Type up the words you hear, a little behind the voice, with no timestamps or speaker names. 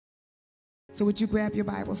So would you grab your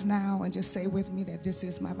Bibles now and just say with me that this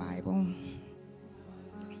is my Bible?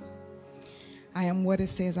 I am what it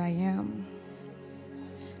says I am.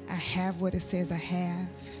 I have what it says I have.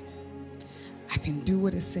 I can do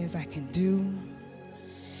what it says I can do.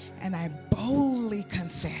 And I boldly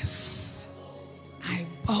confess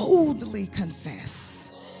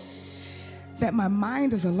that my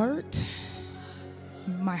mind is alert,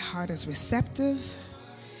 my heart is receptive,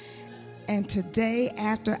 and today,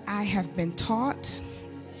 after I have been taught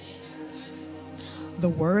the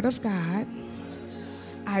Word of God,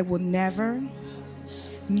 I will never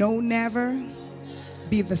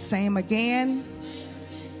be the same again.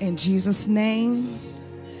 In Jesus' name,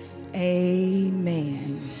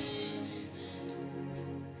 amen.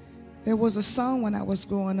 There was a song when I was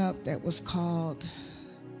growing up that was called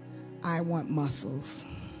I Want Muscles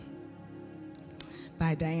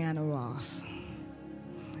by Diana Ross.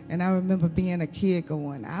 And I remember being a kid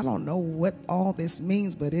going, I don't know what all this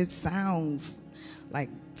means, but it sounds like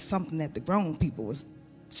something that the grown people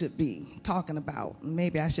should be talking about.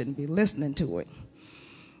 Maybe I shouldn't be listening to it.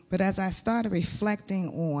 But as I started reflecting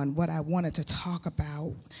on what I wanted to talk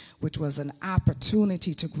about, which was an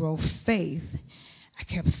opportunity to grow faith, I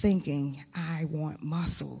kept thinking, I want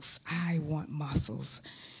muscles. I want muscles.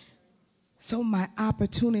 So my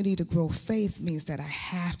opportunity to grow faith means that I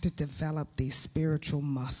have to develop these spiritual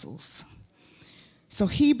muscles. So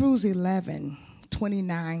Hebrews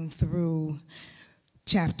 11:29 through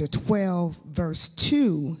chapter 12, verse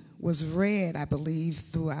 2 was read, I believe,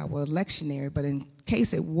 through our lectionary, but in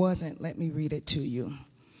case it wasn't, let me read it to you.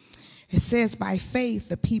 It says, by faith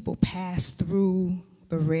the people passed through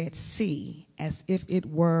the Red Sea as if it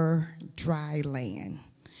were dry land.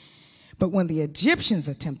 But when the Egyptians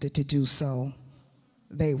attempted to do so,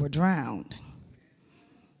 they were drowned.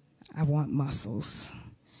 I want muscles.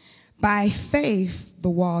 By faith,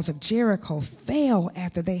 the walls of Jericho fell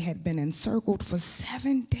after they had been encircled for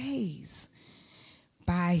 7 days.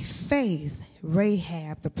 By faith,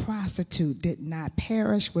 Rahab the prostitute did not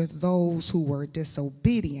perish with those who were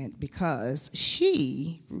disobedient because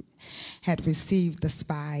she had received the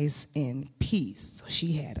spies in peace. So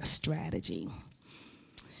she had a strategy.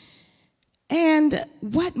 And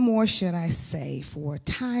what more should I say? For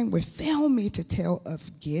time would fail me to tell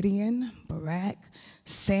of Gideon, Barak,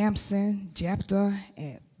 Samson, Jephthah,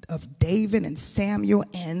 and of David and Samuel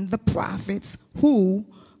and the prophets who,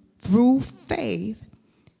 through faith,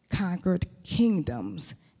 conquered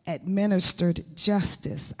kingdoms, administered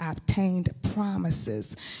justice, obtained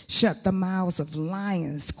promises, shut the mouths of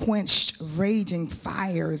lions, quenched raging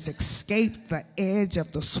fires, escaped the edge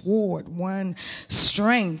of the sword, won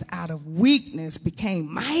strength out of weakness,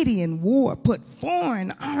 became mighty in war, put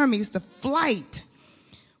foreign armies to flight.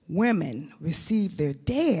 Women received their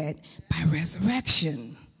dead by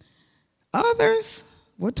resurrection. Others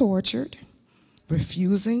were tortured,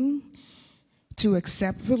 refusing to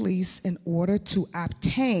accept release in order to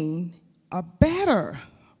obtain a better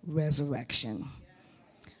resurrection.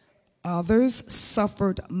 Others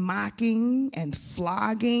suffered mocking and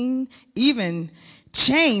flogging, even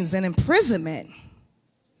chains and imprisonment.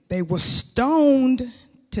 They were stoned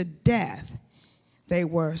to death. They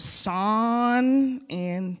were sawn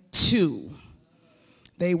in two.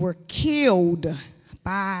 They were killed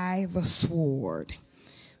by the sword.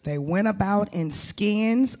 They went about in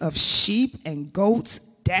skins of sheep and goats,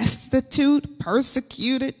 destitute,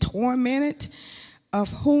 persecuted, tormented, of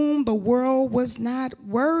whom the world was not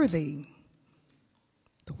worthy.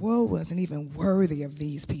 The world wasn't even worthy of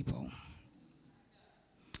these people.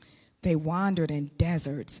 They wandered in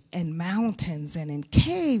deserts and mountains and in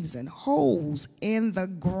caves and holes in the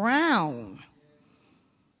ground.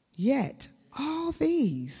 Yet all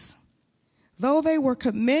these, though they were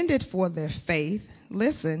commended for their faith,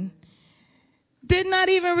 listen, did not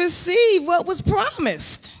even receive what was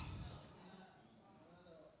promised.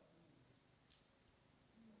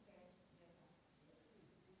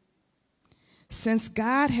 Since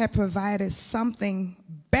God had provided something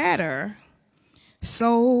better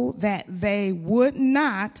so that they would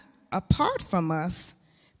not, apart from us,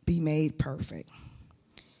 be made perfect.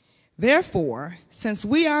 Therefore, since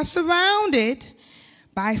we are surrounded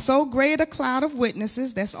by so great a cloud of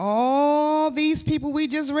witnesses, that's all these people we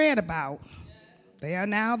just read about. They are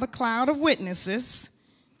now the cloud of witnesses.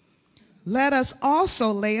 Let us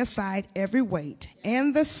also lay aside every weight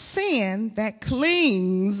and the sin that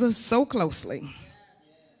clings so closely.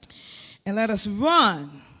 And let us run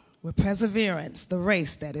with perseverance the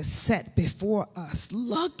race that is set before us,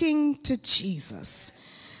 looking to Jesus,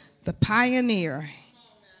 the pioneer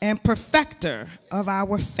and perfecter of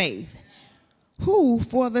our faith, who,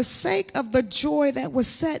 for the sake of the joy that was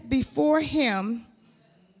set before him,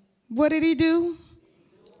 what did he do?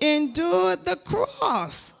 Endured the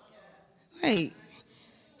cross. Wait,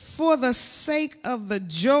 for the sake of the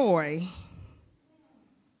joy,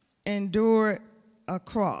 endured a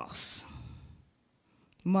cross.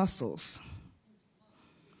 Muscles.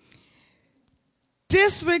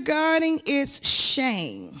 Disregarding its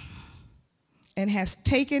shame, and has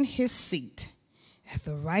taken his seat at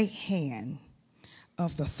the right hand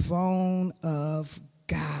of the throne of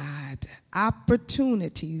God.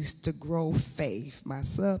 Opportunities to grow faith. My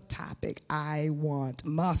subtopic, I want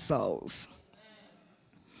muscles.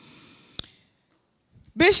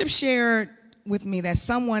 Bishop shared with me that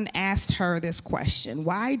someone asked her this question: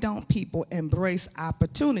 why don't people embrace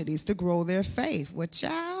opportunities to grow their faith? Well,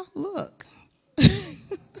 child, look.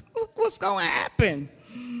 Look what's going to happen.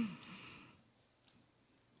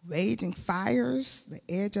 Raging fires, the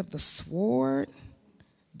edge of the sword,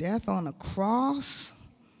 death on a cross,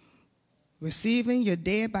 receiving your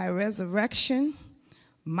dead by resurrection,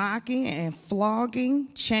 mocking and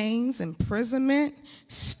flogging, chains, imprisonment,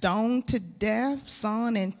 stoned to death,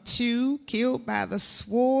 sawn in two, killed by the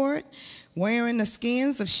sword, wearing the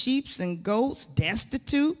skins of sheep and goats,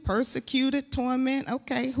 destitute, persecuted, torment.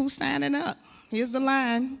 Okay, who's signing up? Here's the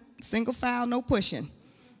line. Single file, no pushing.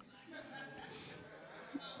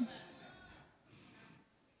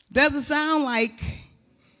 Doesn't sound like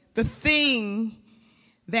the thing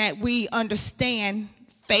that we understand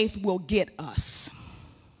faith will get us.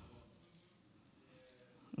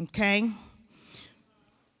 Okay?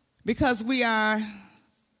 Because we are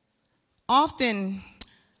often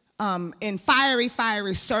in fiery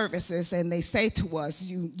services, and they say to us,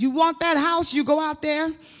 you want that house, you go out there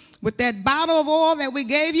with that bottle of oil that we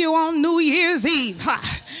gave you on New Year's Eve,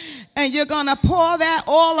 and you're going to pour that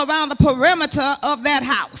oil around the perimeter of that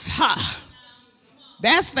house.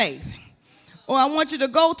 That's faith. Or I want you to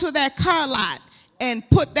go to that car lot and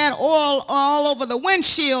put that oil all over the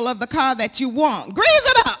windshield of the car that you want.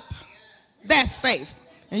 Grease it up. That's faith.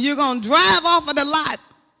 And you're going to drive off of the lot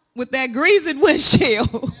with that greased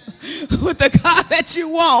windshield with the car that you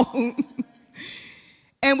want.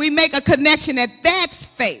 And we make a connection that that's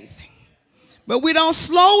faith. But we don't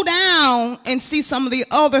slow down and see some of the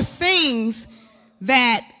other things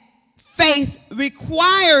that faith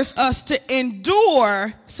requires us to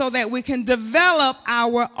endure so that we can develop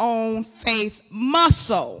our own faith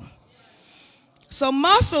muscle. So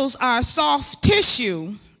muscles are soft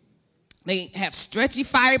tissue. They have stretchy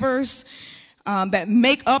fibers that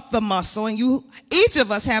make up the muscle. And each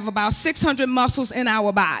of us have about 600 muscles in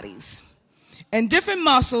our bodies. And different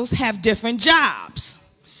muscles have different jobs.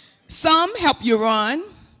 Some help you run,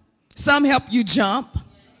 some help you jump,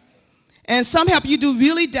 and some help you do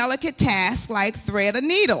really delicate tasks like thread a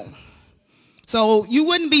needle. So you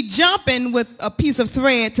wouldn't be jumping with a piece of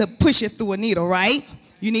thread to push it through a needle, right?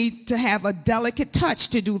 You need to have a delicate touch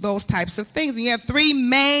to do those types of things. And you have three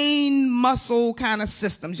main muscle kind of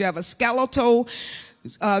systems. You have a skeletal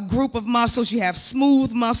group of muscles. You have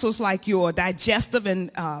smooth muscles like your digestive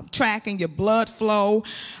and tract and your blood flow.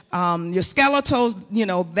 Your skeletals,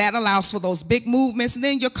 that allows for those big movements. And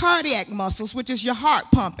then your cardiac muscles, which is your heart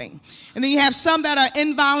pumping. And then you have some that are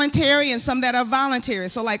involuntary and some that are voluntary.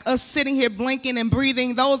 So like us sitting here blinking and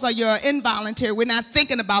breathing, those are your involuntary. We're not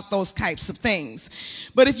thinking about those types of things.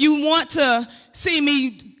 But if you want to see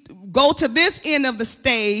me go to this end of the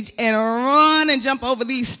stage and run and jump over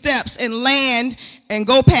these steps and land and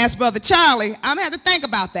go past Brother Charlie, I'm going to have to think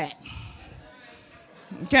about that.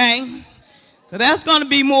 Okay? So that's going to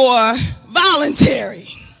be more voluntary.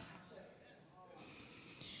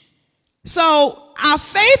 So our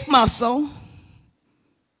faith muscle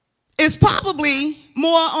is probably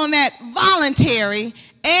more on that voluntary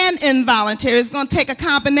and involuntary. It's going to take a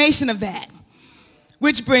combination of that,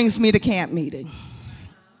 which brings me to camp meeting.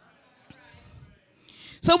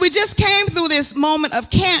 So we just came through this moment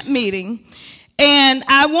of camp meeting, and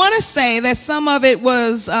I want to say that some of it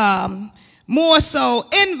was more so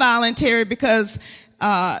involuntary because,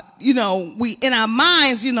 we in our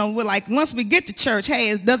minds, we're like, once we get to church,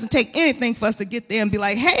 hey, it doesn't take anything for us to get there and be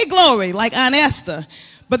like, hey, glory, like Aunt Esther.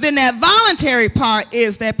 But then that voluntary part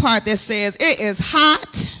is that part that says, it is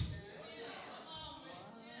hot.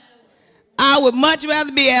 I would much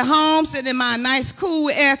rather be at home sitting in my nice, cool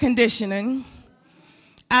air conditioning.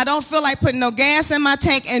 I don't feel like putting no gas in my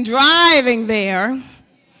tank and driving there.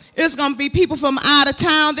 It's going to be people from out of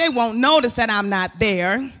town. They won't notice that I'm not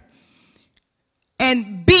there.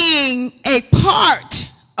 And being a part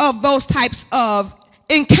of those types of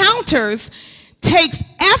encounters takes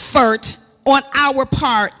effort on our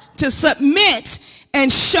part to submit and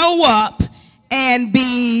show up and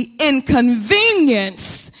be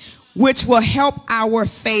inconvenienced, which will help our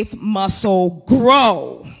faith muscle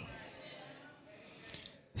grow.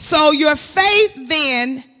 So your faith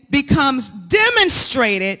then becomes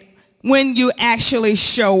demonstrated when you actually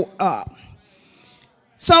show up.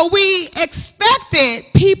 So we expected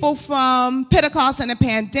people from Pentecost and the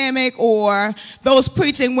pandemic, or those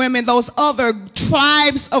preaching women, those other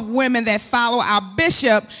tribes of women that follow our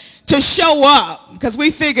bishop, to show up, because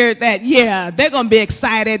we figured that, yeah, they're going to be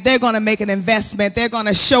excited. They're going to make an investment. They're going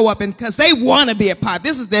to show up, and because they want to be a part.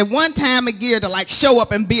 This is their one time a year to like show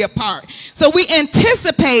up and be a part. So we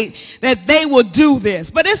anticipate that they will do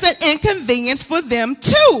this, but it's an inconvenience for them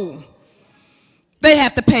too. They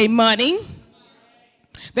have to pay money.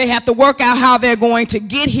 They have to work out how they're going to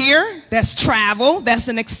get here. That's travel. That's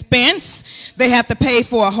an expense. They have to pay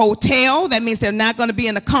for a hotel. That means they're not going to be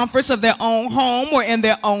in the comforts of their own home or in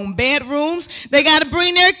their own bedrooms. They got to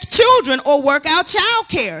bring their children or work out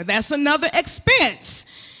childcare. That's another expense.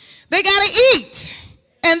 They got to eat.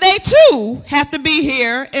 And they too have to be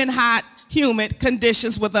here in hot, humid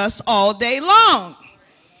conditions with us all day long.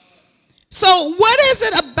 So what is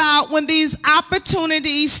it about when these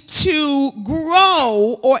opportunities to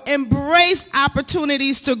grow or embrace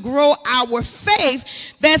opportunities to grow our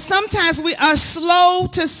faith that sometimes we are slow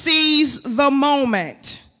to seize the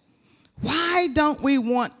moment? Why don't we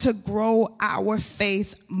want to grow our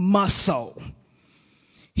faith muscle?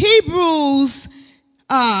 Hebrews,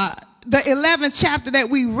 the 11th chapter that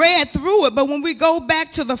we read through it, but when we go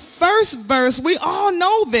back to the first verse, we all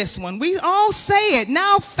know this one. We all say it.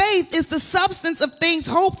 Now faith is the substance of things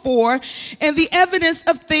hoped for and the evidence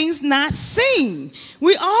of things not seen.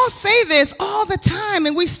 We all say this all the time,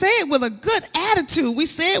 and we say it with a good attitude. We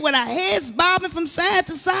say it with our heads bobbing from side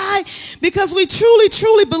to side because we truly,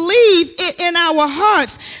 truly believe it in our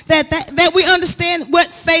hearts that we understand what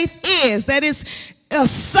faith is, that it's a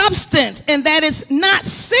substance and that is not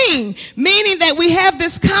seen, meaning that we have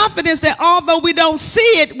this confidence that although we don't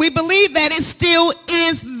see it, we believe that it still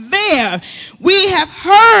is there. We have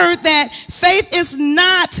heard that faith is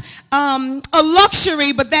not a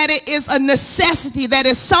luxury, but that it is a necessity, that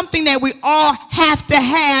is something that we all have to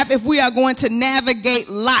have if we are going to navigate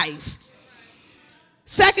life.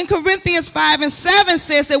 2 Corinthians 5 and 7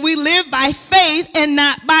 says that we live by faith and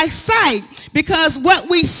not by sight, because what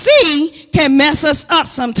we see can mess us up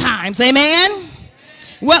sometimes. Amen.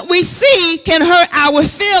 What we see can hurt our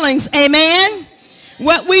feelings. Amen.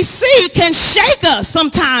 What we see can shake us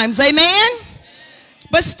sometimes. Amen.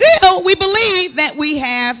 But still, we believe that we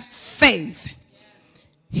have faith.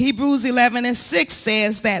 Hebrews 11 and 6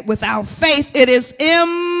 says that without faith, it is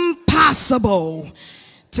impossible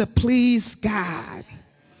to please God.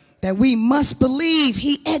 That we must believe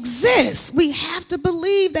he exists. We have to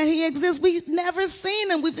believe that he exists. We've never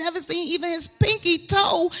seen him. We've never seen even his pinky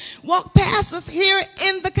toe walk past us here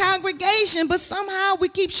in the congregation. But somehow we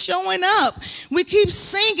keep showing up. We keep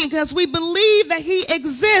singing because we believe that he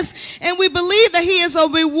exists. And we believe that he is a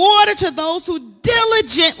rewarder to those who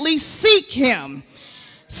diligently seek him.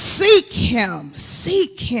 Seek him.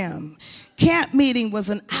 Seek him. Camp meeting was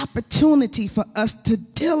an opportunity for us to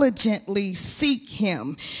diligently seek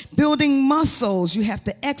him. Building muscles, you have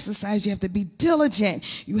to exercise, you have to be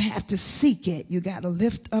diligent, you have to seek it. You got to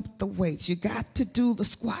lift up the weights, you got to do the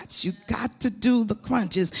squats, you got to do the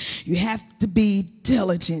crunches, you have to be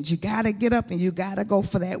diligent. You got to get up and you got to go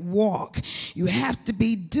for that walk. You have to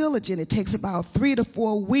be diligent. It takes about 3 to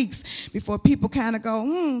 4 weeks before people kind of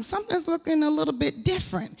go, something's looking a little bit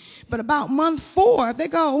different. But about month 4, they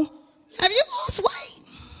go, have you lost weight?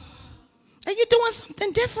 Are you doing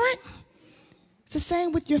something different? It's the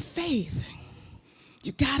same with your faith.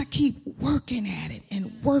 You got to keep working at it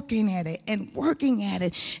and working at it and working at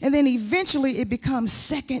it. And then eventually it becomes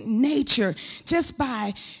second nature. Just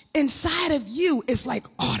by inside of you, it's like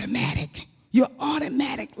automatic. You're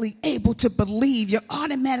automatically able to believe. You're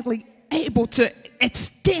automatically able to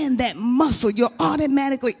extend that muscle. You're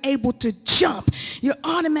automatically able to jump. You're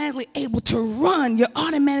automatically able to run. You're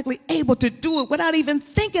automatically able to do it without even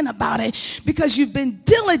thinking about it, because you've been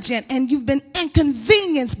diligent and you've been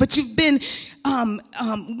inconvenienced, but you've been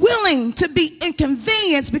willing to be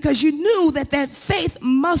inconvenienced because you knew that that faith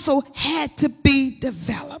muscle had to be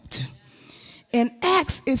developed. In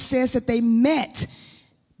Acts, it says that they met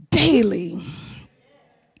daily.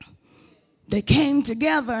 They came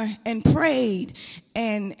together and prayed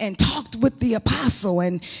and talked with the apostle,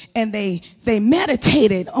 and they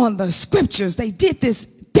meditated on the scriptures. They did this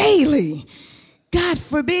daily. God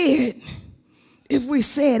forbid if we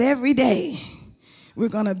said every day we're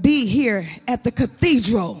going to be here at the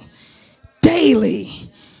cathedral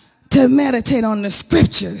daily to meditate on the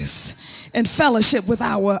scriptures and fellowship with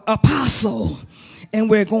our apostle, and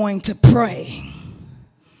we're going to pray.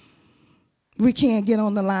 We can't get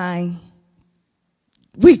on the line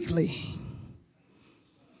weekly.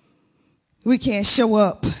 We can't show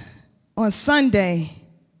up on Sunday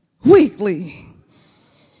weekly.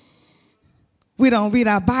 We don't read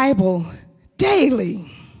our Bible daily.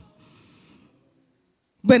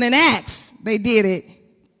 But in Acts, they did it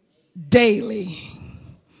daily.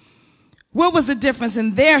 What was the difference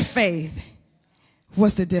in their faith?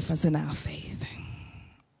 What's the difference in our faith?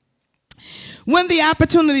 When the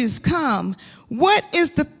opportunities come, what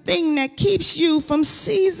is the thing that keeps you from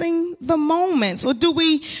seizing the moments? Or do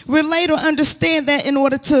we relate or understand that in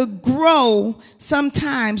order to grow,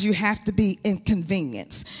 sometimes you have to be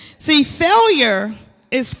inconvenienced? See, failure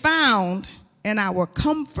is found in our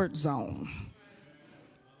comfort zone.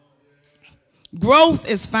 Growth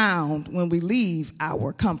is found when we leave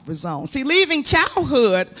our comfort zone. See, leaving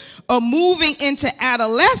childhood or moving into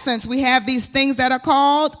adolescence, we have these things that are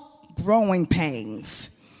called growing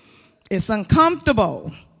pains. It's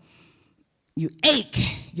uncomfortable. You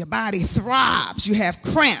ache. Your body throbs. You have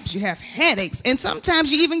cramps. You have headaches. And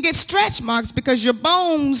sometimes you even get stretch marks because your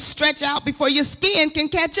bones stretch out before your skin can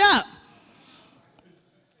catch up.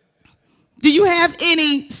 Do you have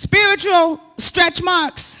any spiritual stretch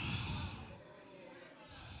marks?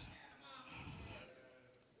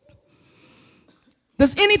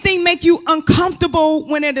 Does anything make you uncomfortable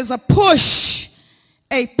when it is a push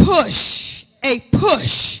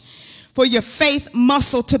for your faith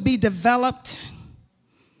muscle to be developed?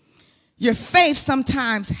 Your faith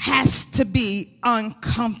sometimes has to be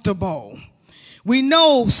uncomfortable. We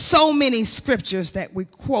know so many scriptures that we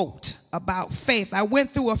quote about faith. I went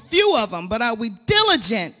through a few of them, but are we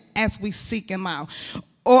diligent as we seek them out?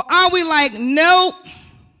 Or are we like, nope,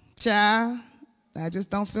 child, I just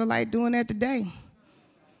don't feel like doing that today?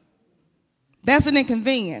 That's an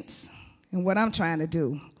inconvenience in what I'm trying to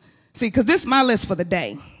do. See, because this is my list for the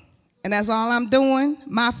day. And that's all I'm doing.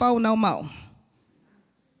 My foe, no more.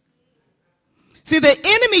 See, the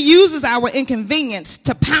enemy uses our inconvenience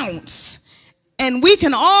to pounce. And we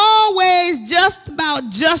can always just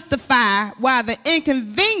about justify why the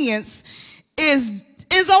inconvenience is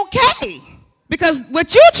okay. Because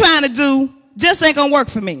what you're trying to do just ain't going to work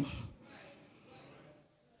for me.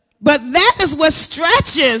 But that is what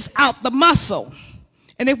stretches out the muscle.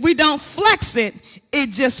 And if we don't flex it,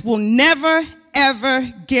 it just will never, ever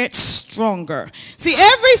get stronger. See,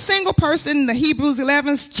 every single person in the Hebrews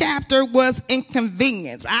 11th chapter was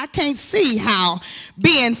inconvenienced. I can't see how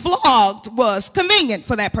being flogged was convenient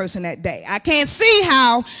for that person that day. I can't see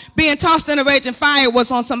how being tossed in a raging fire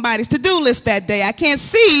was on somebody's to-do list that day. I can't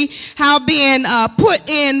see how being put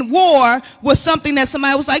in war was something that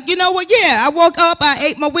somebody was like, you know what, yeah, I woke up, I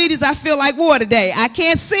ate my Wheaties, I feel like war today. I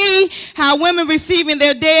can't see how women receiving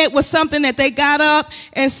their dead was something that they got up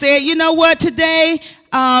and said, you know what, today,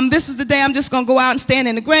 this is the day I'm just going to go out and stand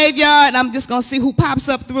in the graveyard, and I'm just going to see who pops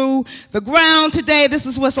up through the ground today. This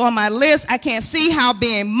is what's on my list. I can't see how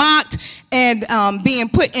being mocked and being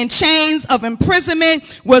put in chains of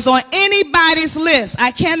imprisonment was on anybody's list.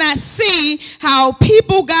 I cannot see how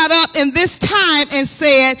people got up in this time and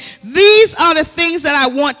said, these are the things that I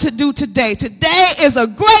want to do today. Today is a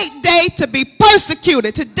great day to be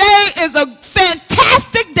persecuted. Today is a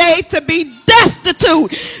fantastic day to be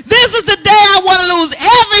destitute. This is the day I want to lose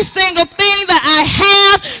every single thing that I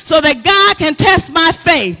have so that God can test my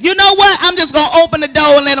faith. You know what? I'm just going to open the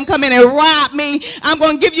door and let them come in and rob me. I'm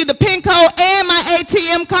going to give you the PIN code and my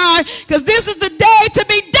ATM card because this is the day to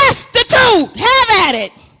be destitute. Have at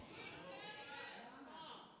it.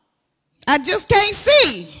 I just can't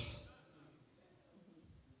see.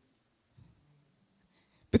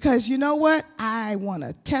 Because you know what? I want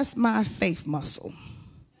to test my faith muscle.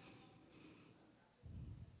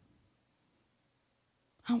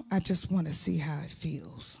 I just want to see how it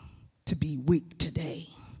feels to be weak today.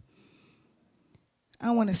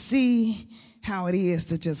 I want to see how it is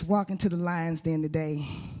to just walk into the lion's den today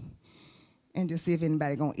and just see if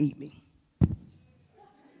anybody going to eat me.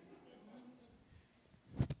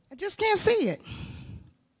 I just can't see it.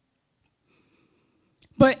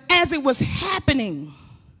 But as it was happening,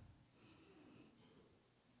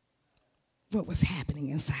 what was happening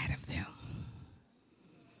inside of them?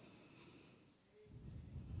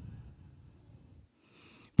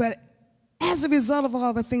 But as a result of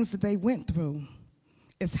all the things that they went through,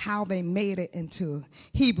 is how they made it into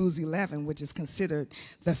Hebrews 11, which is considered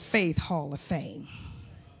the Faith Hall of Fame.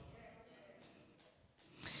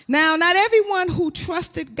 Now, not everyone who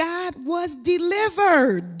trusted God was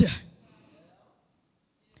delivered.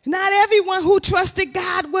 Not everyone who trusted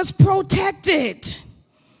God was protected.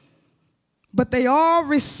 but they all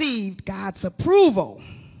received God's approval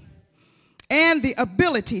and the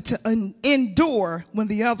ability to endure when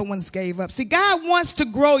the other ones gave up. See, God wants to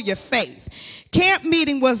grow your faith. Camp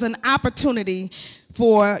meeting was an opportunity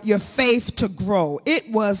for your faith to grow. It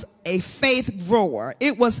was a faith grower.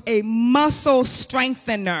 It was a muscle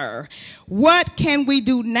strengthener. What can we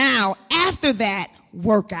do now after that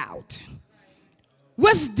workout?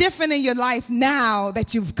 What's different in your life now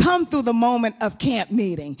that you've come through the moment of camp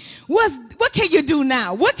meeting? What can you do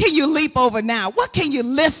now? What can you leap over now? What can you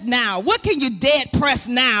lift now? What can you dead press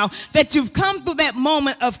now that you've come through that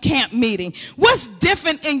moment of camp meeting? What's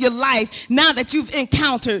different in your life now that you've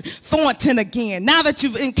encountered Thornton again? Now that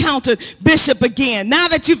you've encountered Bishop again? Now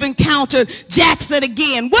that you've encountered Jackson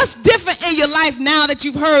again? What's different in your life now that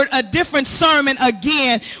you've heard a different sermon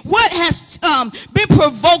again? What has been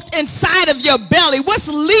provoked inside of your belly? What's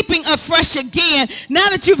leaping afresh again now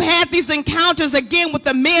that you've had these encounters again with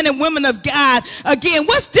the men and women of God again?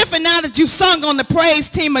 What's different now that you've sung on the praise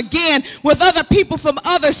team again with other people from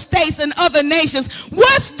other states and other nations?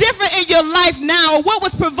 What's different in your life now, or what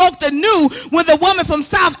was provoked anew when the woman from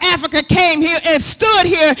South Africa came here and stood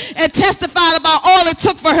here and testified about all it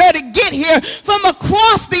took for her to get here from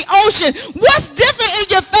across the ocean? What's different in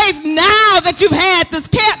your faith now that you've had this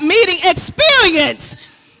camp meeting experience?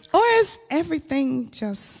 Or is everything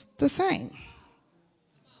just the same?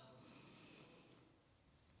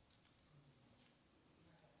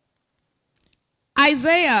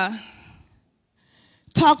 Isaiah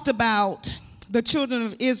talked about the children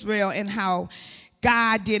of Israel and how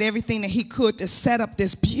God did everything that he could to set up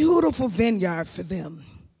this beautiful vineyard for them.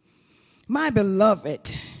 My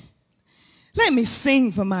beloved, let me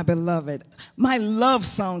sing for my beloved my love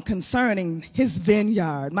song concerning his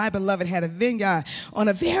vineyard. My beloved had a vineyard on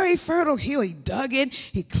a very fertile hill. He dug it,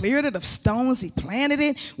 he cleared it of stones, he planted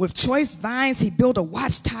it with choice vines. He built a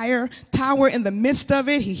watchtower in the midst of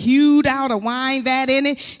it. He hewed out a wine vat in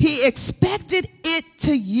it. He expected it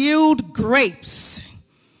to yield grapes,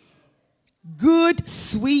 good,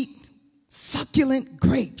 sweet, succulent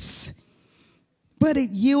grapes, but it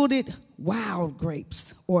yielded wild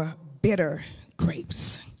grapes or bitter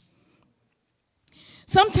grapes.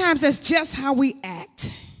 Sometimes that's just how we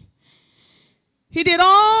act. He did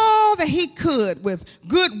all that he could with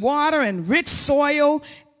good water and rich soil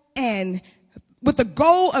and with the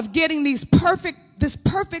goal of getting this perfect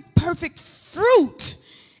fruit,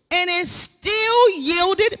 and it still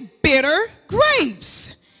yielded bitter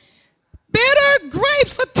grapes. Bitter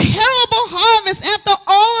grapes, a terrible harvest after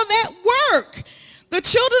all of that work. The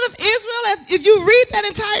children of Israel, if you read that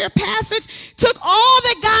entire passage, took all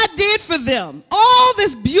that God did for them, all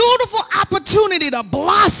this beautiful opportunity to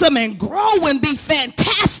blossom and grow and be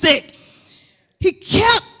fantastic. He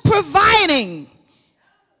kept providing,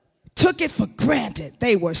 took it for granted.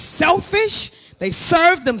 They were selfish. They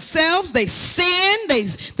served themselves. They sinned.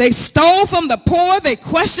 They stole from the poor. They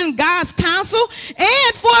questioned God's counsel.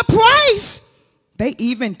 And for a price, they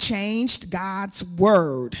even changed God's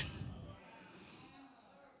word.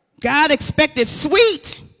 God expected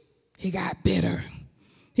sweet, he got bitter.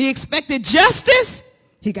 He expected justice,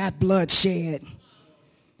 he got bloodshed.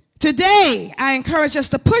 Today, I encourage us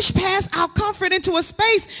to push past our comfort into a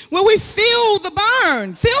space where we feel the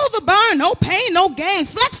burn. Feel the burn, no pain, no gain.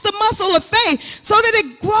 Flex the muscle of faith so that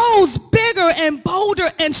it grows bigger and bolder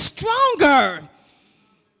and stronger.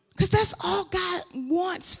 Because that's all God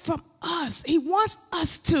wants from us. He wants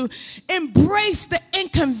us to embrace the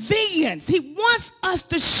inconvenience. He wants us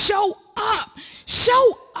to show up,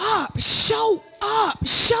 show up, show up,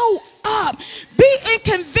 show up. Be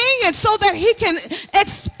inconvenient so that he can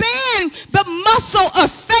expand the muscle of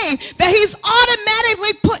faith that he's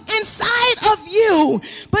automatically put inside of you.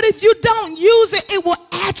 But if you don't use it, it will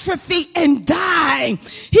atrophy and die.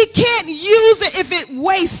 He can't use it if it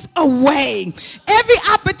wastes away. Every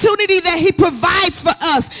opportunity that he provides for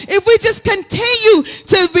us, if we just continue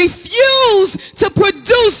to refuse to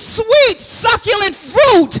produce sweet, succulent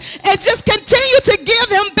fruit and just continue to give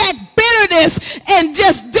him back bitterness and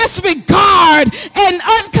just disregard and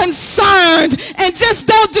unconcerned and just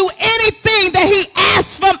don't do anything that he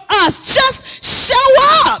asks from us, just show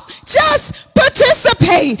up, just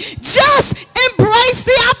participate, just embrace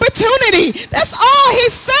the opportunity. That's all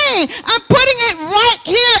he's saying. I'm putting it right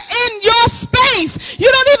here in your space. You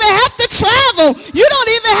don't even have to travel. You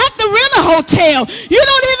don't even have to rent a hotel. You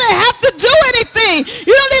don't even have to do anything.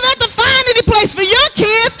 You don't even have to find any place for your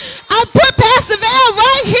kids. I put Pastor Val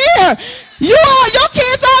right here. Your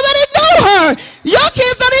kids already know her. Your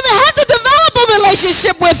kids don't even have to develop a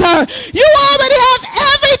relationship with her. You already have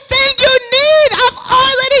everything you need. I've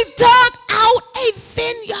already dug out a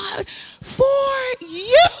vineyard for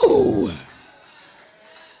you.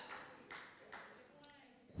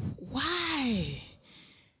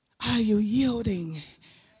 you yielding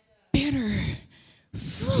bitter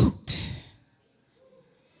fruit?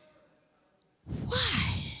 Why?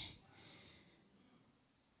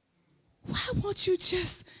 Why won't you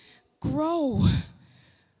just grow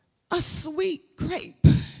a sweet grape?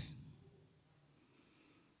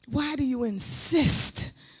 Why do you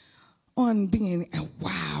insist on being a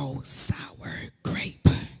wild, sour grape?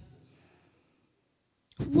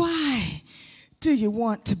 Why do you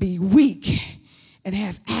want to be weak and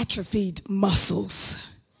have atrophied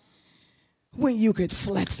muscles when you could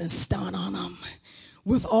flex and stunt on them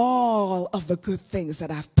with all of the good things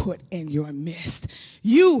that I've put in your midst?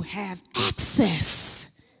 You have access.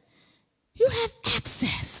 You have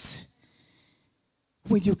access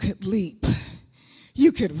when you could leap.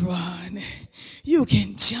 You could run. You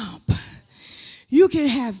can jump. You can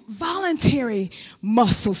have voluntary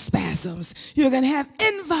muscle spasms. You can have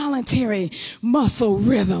involuntary muscle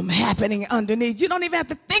rhythm happening underneath. You don't even have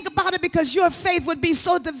to think about it because your faith would be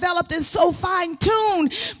so developed and so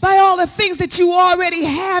fine-tuned by all the things that you already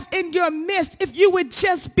have in your midst if you would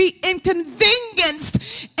just be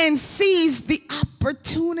inconvenienced and seize the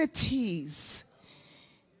opportunities.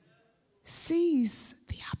 Seize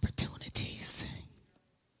the opportunities.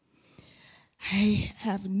 I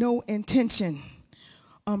have no intention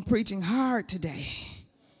on preaching hard today,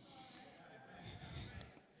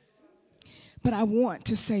 but I want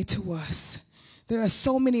to say to us, there are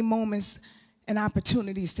so many moments and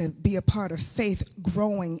opportunities to be a part of faith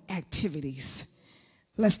growing activities.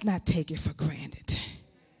 Let's not take it for granted.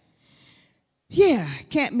 Yeah,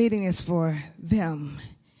 camp meeting is for them,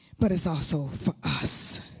 but it's also for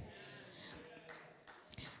us.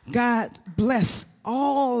 God bless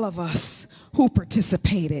all of us who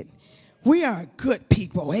participated. We are good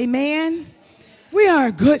people, amen? We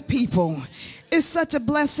are good people. It's such a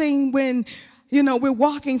blessing when, we're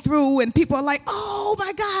walking through and people are like, oh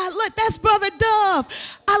my God, look, that's Brother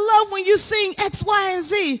Dove. I love when you sing X, Y, and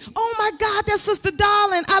Z. Oh my God, that's Sister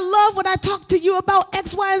Darling. I love when I talk to you about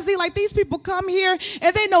X, Y, and Z. Like, these people come here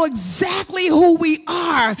and they know exactly who we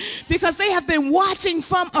are because they have been watching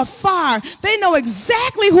from afar. They know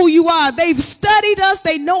exactly who you are. They've studied us.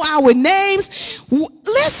 They know our names.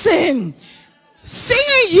 Listen.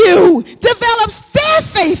 Seeing you develops their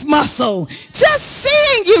faith muscle. Just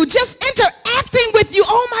seeing you, just interacting with you.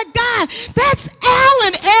 Oh my God, that's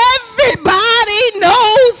Alan. Everybody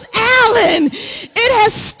knows Alan. It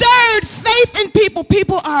has stirred faith in people.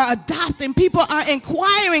 People are adopting. People are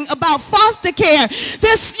inquiring about foster care.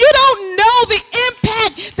 You don't know the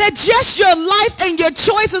impact that just your life and your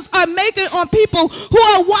choices are making on people who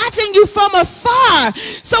are watching you from afar.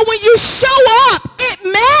 So when you show up, it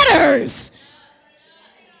matters.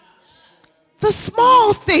 The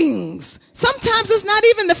small things. Sometimes it's not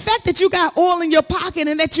even the fact that you got oil in your pocket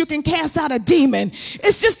and that you can cast out a demon.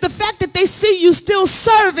 It's just the fact that they see you still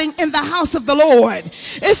serving in the house of the Lord.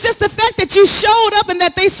 It's just the fact that you showed up and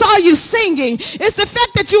that they saw you singing. It's the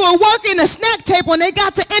fact that you were working a snack table and they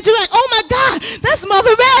got to interact. Oh my God, that's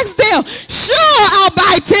Mother Ragsdale. Sure, I'll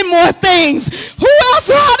buy 10 more things. Who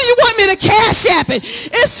else? How do you want me to cash app it?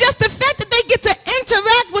 It's just the fact that they get to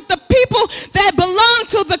interact with the people that belong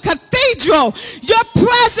to the cathedral. Your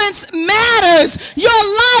presence matters. Your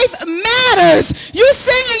life matters. You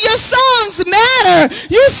singing your songs matter.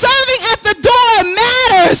 You serving at the door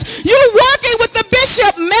matters. You working with the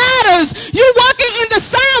bishop matters. You working in the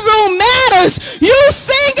sound room matters. You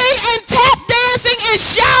singing and tap dancing and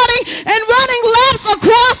shouting and running laps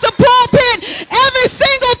across the pulpit. Every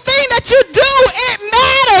single thing that you do, it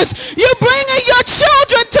matters. You bringing your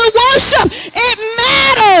children to worship, it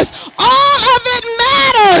matters. All of it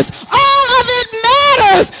matters. All of it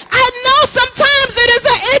matters. I know sometimes it is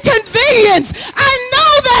an inconvenience. I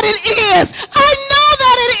know that it is. I know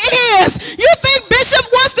that it is. You think Bishop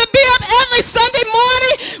wants to be up every Sunday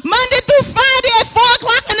morning, Monday through Friday at 4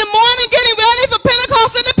 o'clock in the morning getting ready for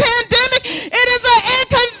Pentecost in the pandemic? It is an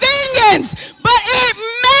inconvenience, but it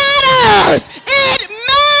matters. It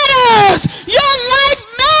matters. Your life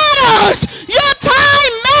matters. Your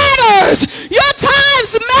time matters. Your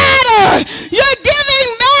times matter. Your giving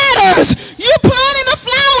matters. You planting the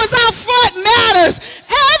flowers out front matters.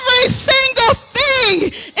 Every single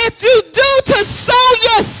thing, if you do to sow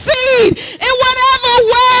your seed in whatever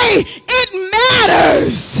way, it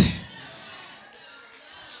matters.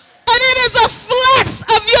 And it is a flex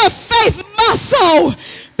of your faith muscle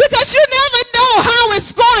because you never know how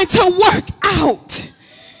it's going to work out.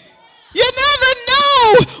 You never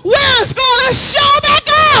know where it's going to show back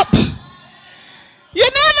up. You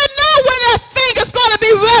never know when that thing is going to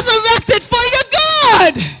be resurrected for your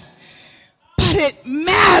good. But it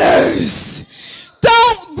matters.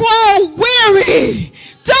 Don't grow weary.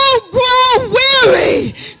 Don't grow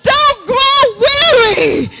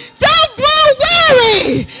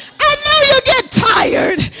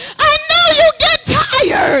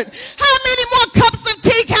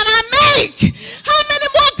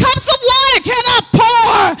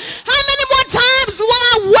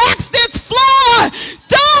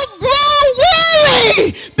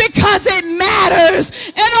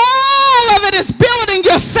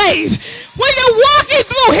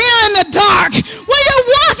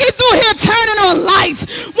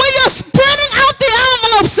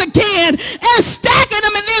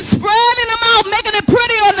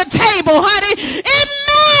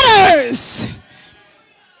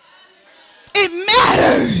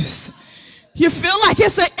matters. You feel like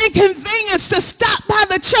it's an inconvenience to stop by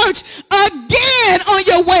the church again on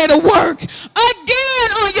your way to work, again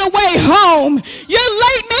on your way home. You're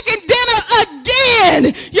late making dinner again.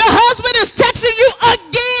 Your husband is texting you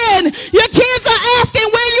again. Your kids are asking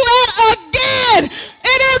where you at again.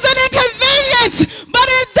 It is an inconvenience, but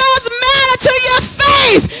it does matter to your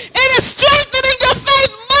faith. It is strengthening your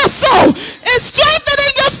faith muscle. It's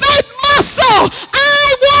strengthening your faith muscle. I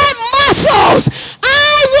want muscles.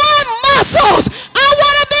 I want muscles. I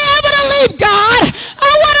want to be able to leave God.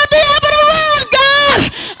 I want to be able to run God.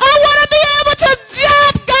 I want to be able to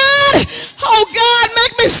jump God. Oh God,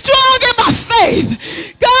 make me strong in my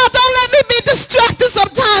faith. God, don't let me be distracted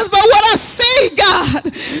sometimes by what I see, God.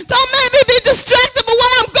 Don't make me be distracted by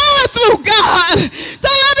what I'm going through, God.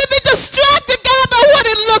 Don't let me be distracted, God, by what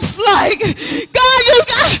it looks like. God,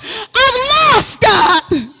 I've lost, God.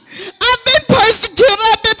 I've been persecuted.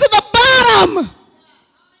 I've been to the bottom.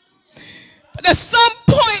 But at some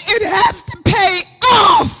point, it has to pay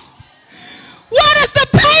off. What is the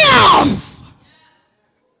payoff?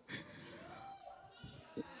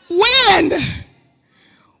 When?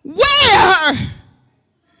 Where?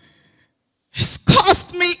 It's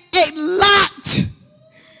cost me a lot.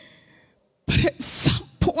 But at some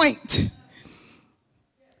point,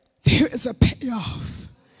 there is a payoff.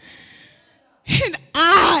 And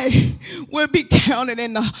I will be counted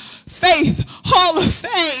in the Faith Hall of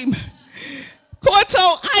Fame.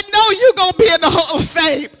 Corto, I know you're going to be in the Hall of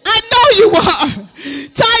Fame. I know you are.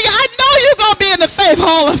 Tanya, I know you're going to be in the Faith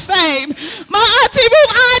Hall of Fame. My auntie Boo,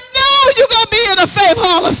 I know you're going to be in the Faith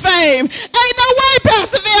Hall of Fame. Ain't no way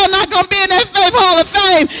Pastor Vail not going to be in that Faith Hall of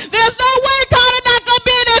Fame. There's no way Carter not going to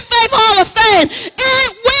be in that Faith Hall of Fame. It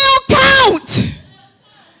will count.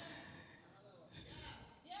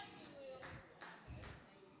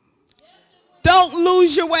 Don't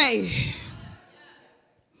lose your way.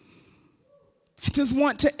 I just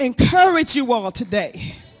want to encourage you all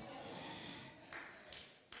today.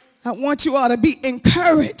 I want you all to be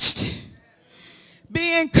encouraged.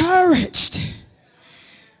 Be encouraged.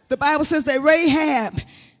 The Bible says that Rahab,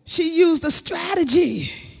 she used a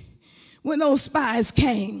strategy when those spies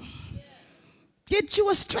came. Get you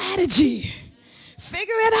a strategy.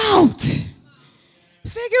 Figure it out.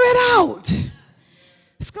 Figure it out.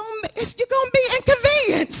 You're going to be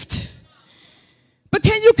inconvenienced. But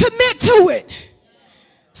can you commit to it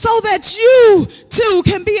so that you too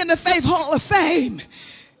can be in the Faith Hall of Fame?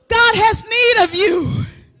 God has need of you.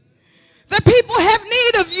 The people have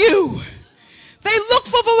need of you. They look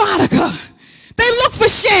for Veronica. They look for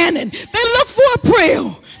Shannon. They look for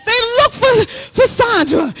April. They look for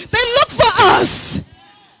Sandra. They look for us.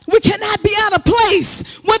 We cannot be out of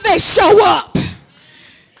place when they show up.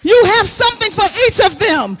 You have something for each of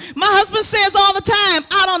them. My husband says all the time,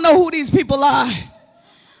 I don't know who these people are.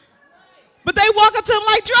 But they walk up to him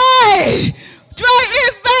like, Dre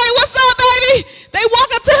is, baby, what's up, baby? They walk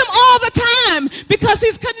up to him all the time because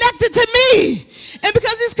he's connected to me. And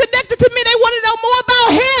because he's connected to me, they want to know more about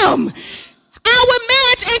him. Our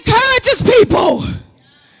marriage encourages people.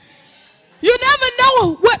 You never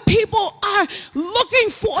know what people are looking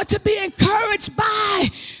for to be encouraged by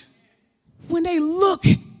when they look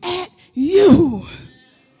at you.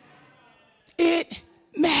 It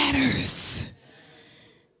matters.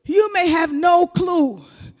 You may have no clue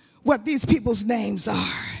what these people's names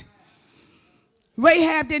are.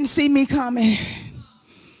 Rahab didn't see me coming.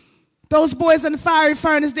 Those boys in the fiery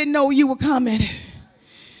furnace didn't know you were coming.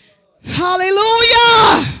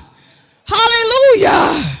 Hallelujah!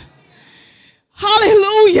 Hallelujah!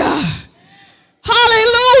 Hallelujah!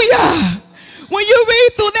 Hallelujah! When you read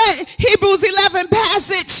through that Hebrews 11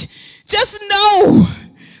 passage, just know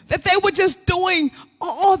that they were just doing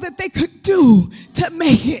all that they could do to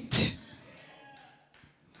make it.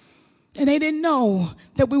 And they didn't know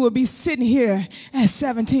that we would be sitting here at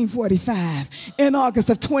 1745 in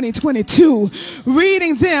August of 2022,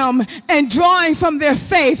 reading them and drawing from their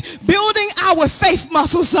faith, building our faith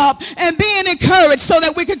muscles up and being encouraged so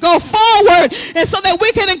that we could go forward and so that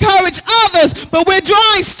we can encourage others. But we're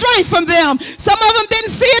drawing strength from them. Some of them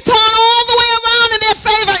didn't see it turn all the way around in their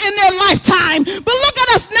favor in their lifetime. But look at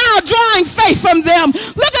us now drawing faith from them.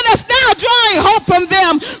 Look at us now drawing hope from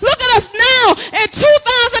them. Look at us now in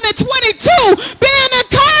 2022 being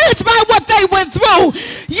encouraged by what they went through.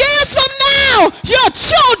 Years from now, your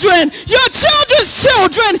children, your children's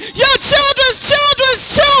children, your children's children's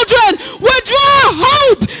children will draw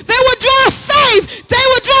hope. They will draw faith. They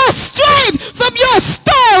will draw strength from your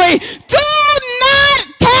story. Do not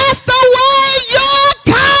cast away your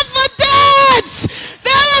confidence.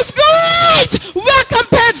 There is great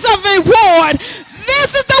recompense of reward.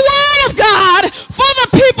 This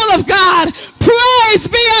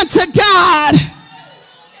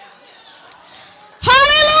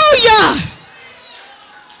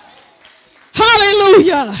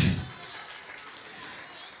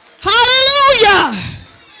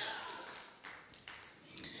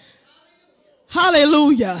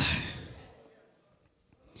Hallelujah.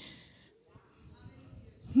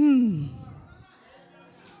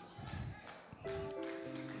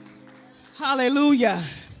 Hallelujah.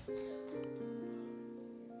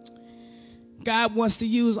 God wants to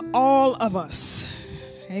use all of us.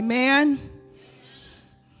 Amen.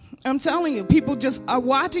 I'm telling you, people just are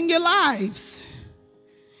watching your lives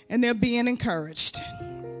and they're being encouraged.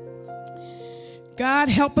 God,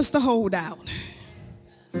 help us to hold out.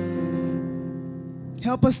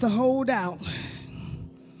 Help us to hold out.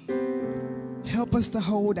 Help us to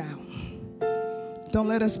hold out. Don't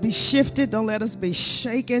let us be shifted. Don't let us be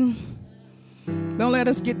shaken. Don't let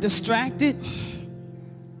us get distracted.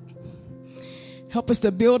 Help us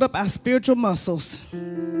to build up our spiritual muscles.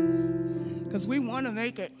 Because we want to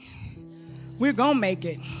make it. We're going to make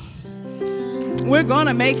it. We're going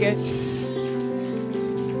to make it.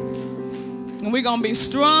 And we're going to be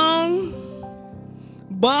strong,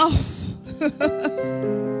 buff.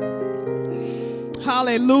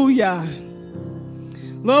 Hallelujah.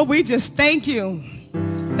 Lord, we just thank you.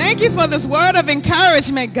 Thank you for this word of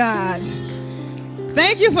encouragement, God.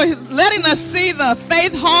 Thank you for letting us see the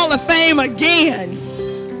Faith Hall of Fame again.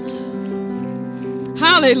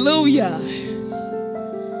 Hallelujah.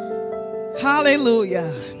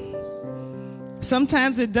 Hallelujah.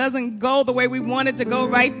 Sometimes it doesn't go the way we want it to go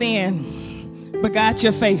right then. But God,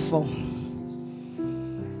 you're faithful.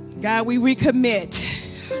 God, we recommit.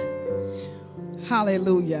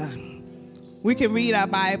 Hallelujah. We can read our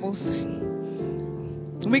Bibles.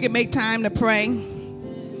 We can make time to pray.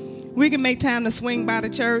 We can make time to swing by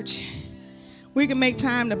the church. We can make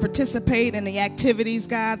time to participate in the activities,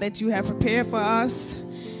 God, that you have prepared for us.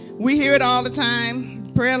 We hear it all the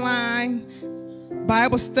time. Prayer line,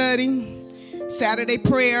 Bible study, Saturday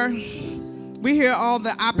prayer. We hear all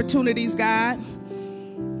the opportunities, God.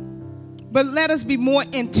 But let us be more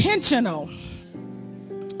intentional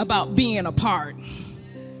about being a part.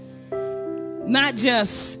 Not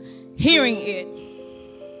just hearing it,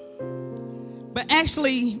 but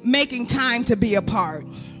actually making time to be a part.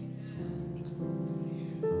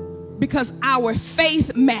 Because our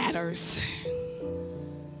faith matters.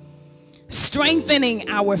 Strengthening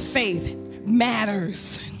our faith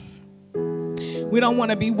matters. We don't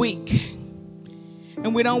want to be weak.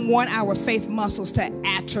 And we don't want our faith muscles to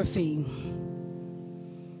atrophy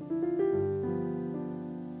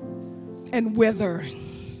and wither.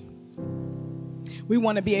 We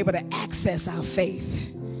want to be able to access our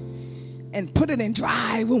faith and put it in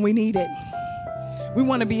drive when we need it. We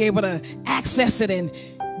want to be able to access it and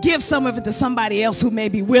give some of it to somebody else who may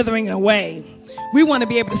be withering away. We want to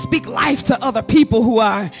be able to speak life to other people who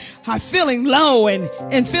are feeling low and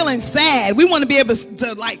feeling sad. We want to be able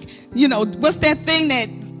to, like, you know, what's that thing that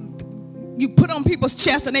you put on people's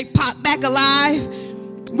chest and they pop back alive?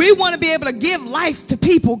 We want to be able to give life to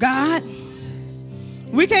people, God.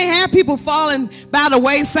 We can't have people falling by the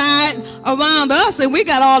wayside around us and we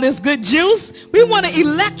got all this good juice. We want to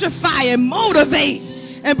electrify and motivate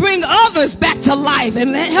and bring others back to life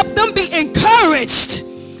and help them be encouraged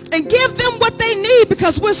and give them what they need,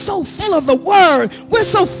 because we're so full of the word. We're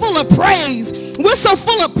so full of praise. We're so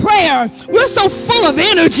full of prayer. We're so full of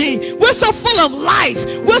energy. We're so full of life.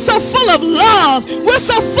 We're so full of love. We're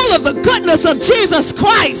so full of the goodness of Jesus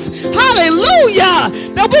Christ. Hallelujah.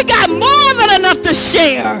 That we got more than enough to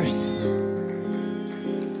share.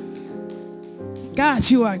 God,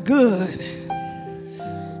 you are good.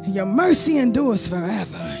 And your mercy endures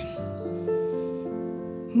forever.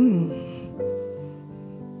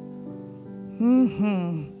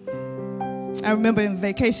 I remember in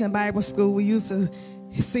Vacation Bible School, we used to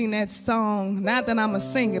sing that song. Not that I'm going to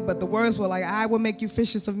sing it, but the words were like, I will make you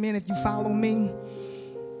fishers of men if you follow me.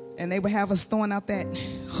 And they would have us throwing out that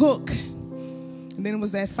hook. And then it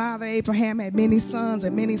was that Father Abraham had many sons,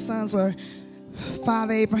 and many sons were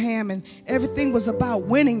Father Abraham. And everything was about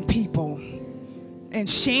winning people and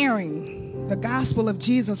sharing the gospel of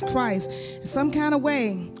Jesus Christ. In some kind of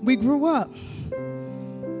way, we grew up.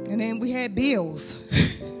 And then we had bills.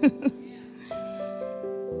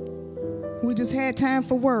 We just had time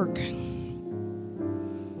for work.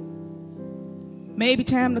 Maybe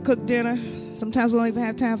time to cook dinner. Sometimes we don't even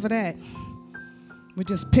have time for that. We're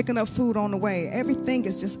just picking up food on the way. Everything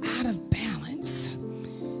is just out of balance.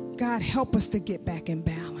 God, help us to get back in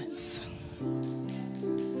balance.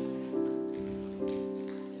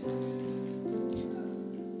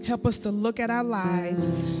 Help us to look at our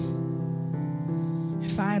lives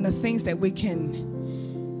and find the things that we can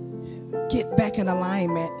get back in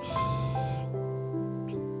alignment.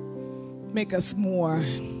 Make us more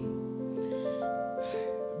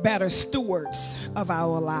better stewards of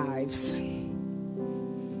our lives.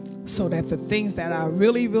 so that the things that are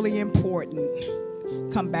really, really important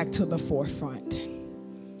come back to the forefront.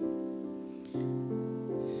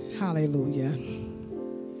 Hallelujah.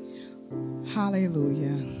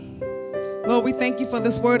 Hallelujah. Lord, we thank you for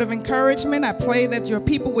this word of encouragement. I pray that your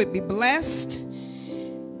people would be blessed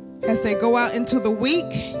as they go out into the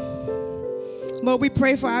week. Lord, we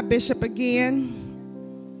pray for our bishop again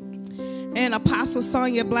and Apostle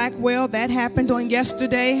Sonia Blackwell. That happened on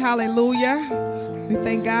yesterday. Hallelujah. We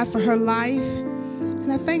thank God for her life.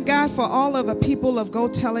 And I thank God for all of the people of Go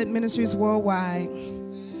Tell It Ministries worldwide.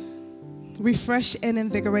 Refresh and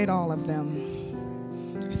invigorate all of them.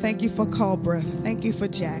 Thank you for Culbreth. Thank you for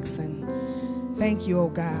Jackson. Thank you, oh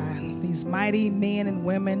God, these mighty men and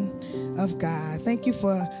women of God. Thank you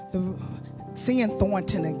for seeing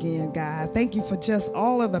Thornton again, God. Thank you for just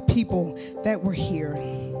all of the people that were here.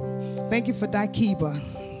 Thank you for Dakiba.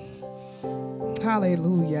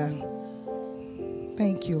 Hallelujah.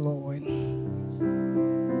 Thank you, Lord.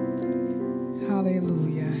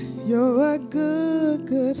 Hallelujah. You're a good,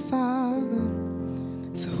 good Father.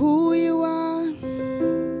 It's who you are.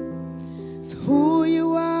 It's who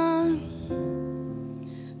you are.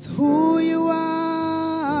 It's who you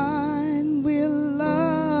are. And we're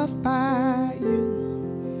loved by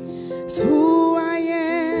you. It's who I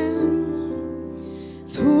am.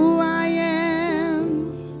 It's who I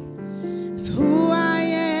am. It's who I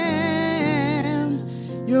am.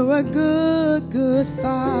 You're a good, good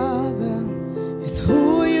Father. It's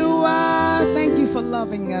who you are. Thank you for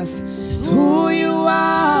loving us. It's who you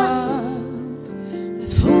are.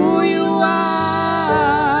 It's who you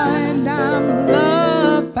are. And I'm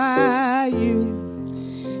loved by you.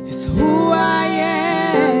 It's who I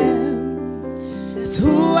am. It's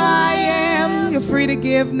who I am. You're free to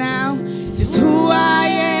give now. It's who I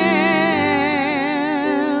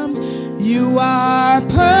am. You are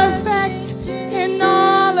perfect in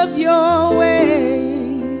all of your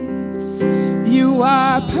ways. You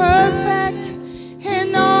are perfect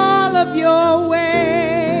in all of your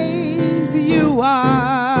ways. You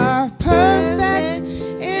are perfect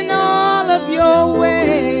in all of your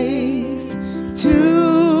ways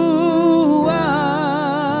to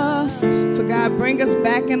us. So God, bring us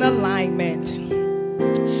back in alignment.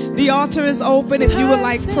 The altar is open if you would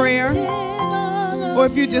like prayer, or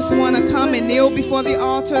if you just want to come and kneel before the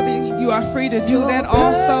altar, you are free to do that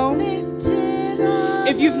also.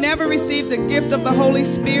 If you've never received the gift of the Holy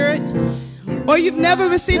Spirit, or you've never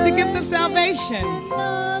received the gift of salvation,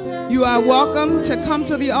 you are welcome to come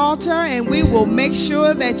to the altar, and we will make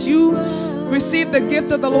sure that you receive the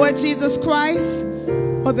gift of the Lord Jesus Christ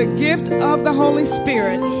or the gift of the Holy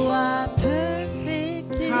Spirit.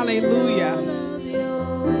 Hallelujah.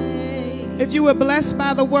 If you were blessed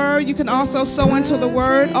by the word, you can also sow into the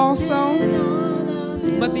word also.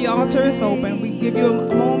 But the altar is open. We give you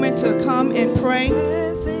a moment to come and pray.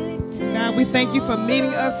 God, we thank you for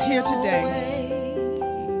meeting us here today.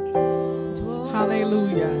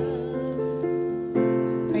 Hallelujah.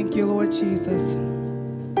 Thank you, Lord Jesus.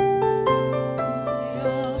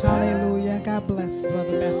 Hallelujah. God bless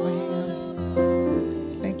Brother Bethlehem.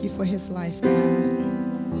 Thank you for his life, God.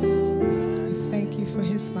 We thank you for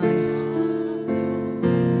his life.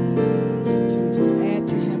 To just add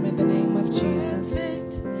to him in the name of Jesus.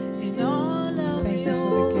 Thank you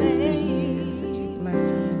for the gift that he is, that you bless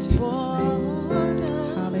him in Jesus' name.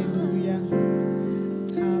 Hallelujah.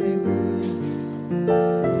 Hallelujah.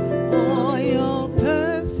 Oh, you're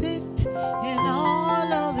perfect in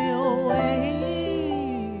all of your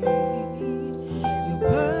ways. You're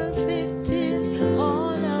perfect in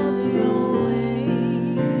all of your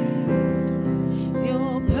ways.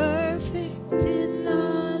 You're perfect in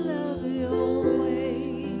all of your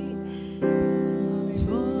ways.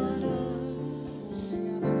 Toward us.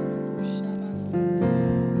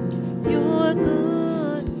 You're a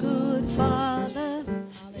good, good Father.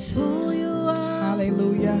 It's who you are.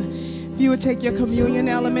 Hallelujah. If you would take your communion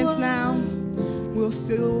elements now, we'll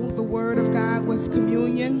seal the word of God with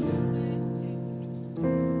communion.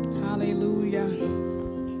 Hallelujah.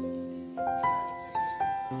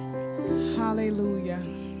 Hallelujah.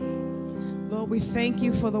 Lord, we thank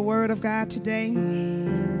you for the word of God today.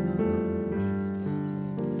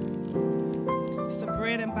 It's the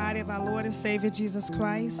bread and body of our Lord and Savior Jesus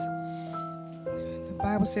Christ. The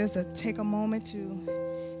Bible says to take a moment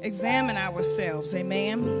to examine ourselves.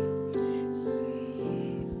 Amen.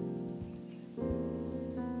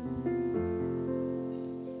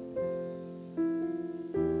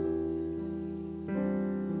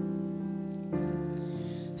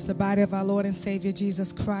 It's the body of our Lord and Savior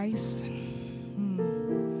Jesus Christ.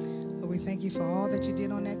 Lord, we thank you for all that you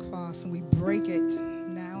did on that cross, and we break it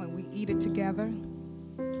now and we eat it together.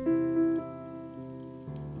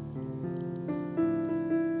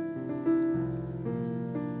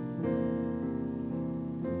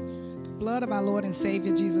 blood of our Lord and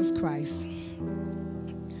Savior Jesus Christ.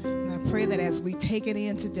 And I pray that as we take it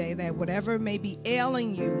in today, that whatever may be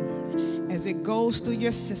ailing you, as it goes through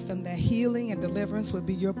your system, that healing and deliverance would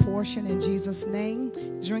be your portion in Jesus' name.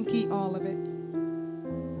 Drink ye all of it.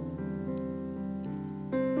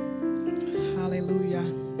 Hallelujah.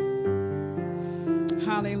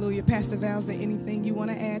 Hallelujah. Pastor Val, is there anything you want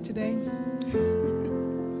to add today?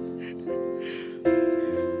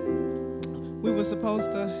 We were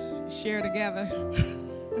supposed to share together.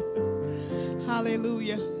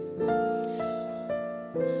 Hallelujah.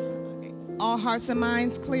 All hearts and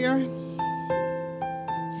minds clear?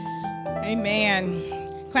 Amen.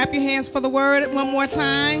 Clap your hands for the word one more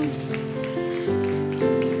time.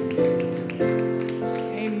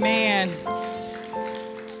 Amen.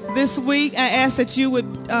 This week, I ask that you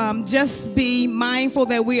would just be mindful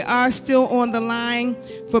that we are still on the line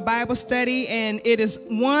for Bible study, and it is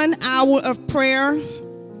 1 hour of prayer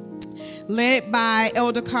led by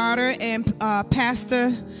Elder Carter and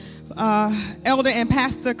Elder and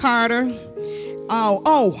Pastor Carter.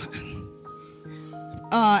 Elder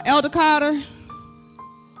Carter.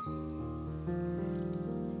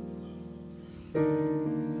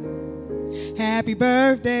 Happy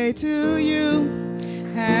birthday to you.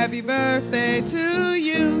 Happy birthday to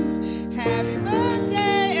you. Happy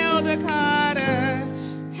birthday, Elder Carter.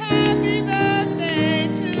 Happy birthday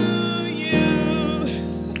to you.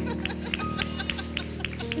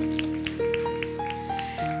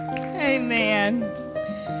 Amen.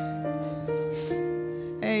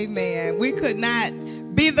 Amen. We could not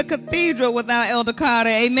be the cathedral without Elder Carter.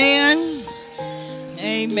 Amen.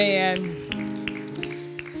 Amen.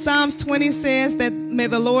 Psalms 20 says that may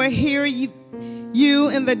the Lord hear you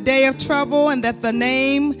in the day of trouble, and that the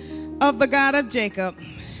name of the God of Jacob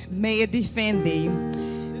may it defend thee.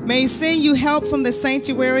 May he send you help from the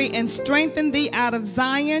sanctuary and strengthen thee out of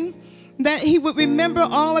Zion, that he would remember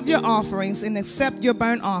all of your offerings and accept your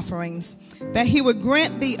burnt offerings, that he would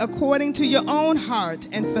grant thee according to your own heart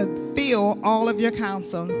and fulfill all of your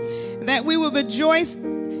counsel, that we would rejoice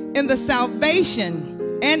in the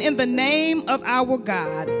salvation and in the name of our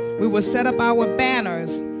God. We will set up our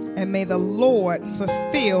banners, and may the Lord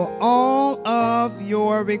fulfill all of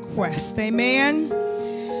your requests. Amen.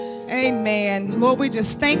 Amen. Lord, we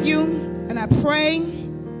just thank you, and I pray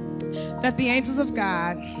that the angels of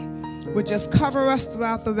God would just cover us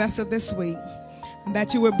throughout the rest of this week, and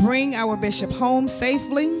that you would bring our Bishop home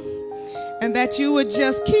safely, and that you would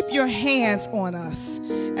just keep your hands on us,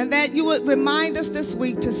 and that you would remind us this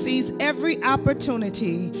week to seize every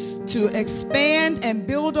opportunity to expand and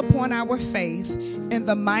build upon our faith. In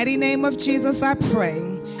the mighty name of Jesus, I pray.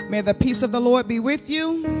 May the peace of the Lord be with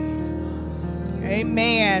you.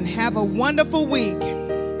 Amen. Have a wonderful week.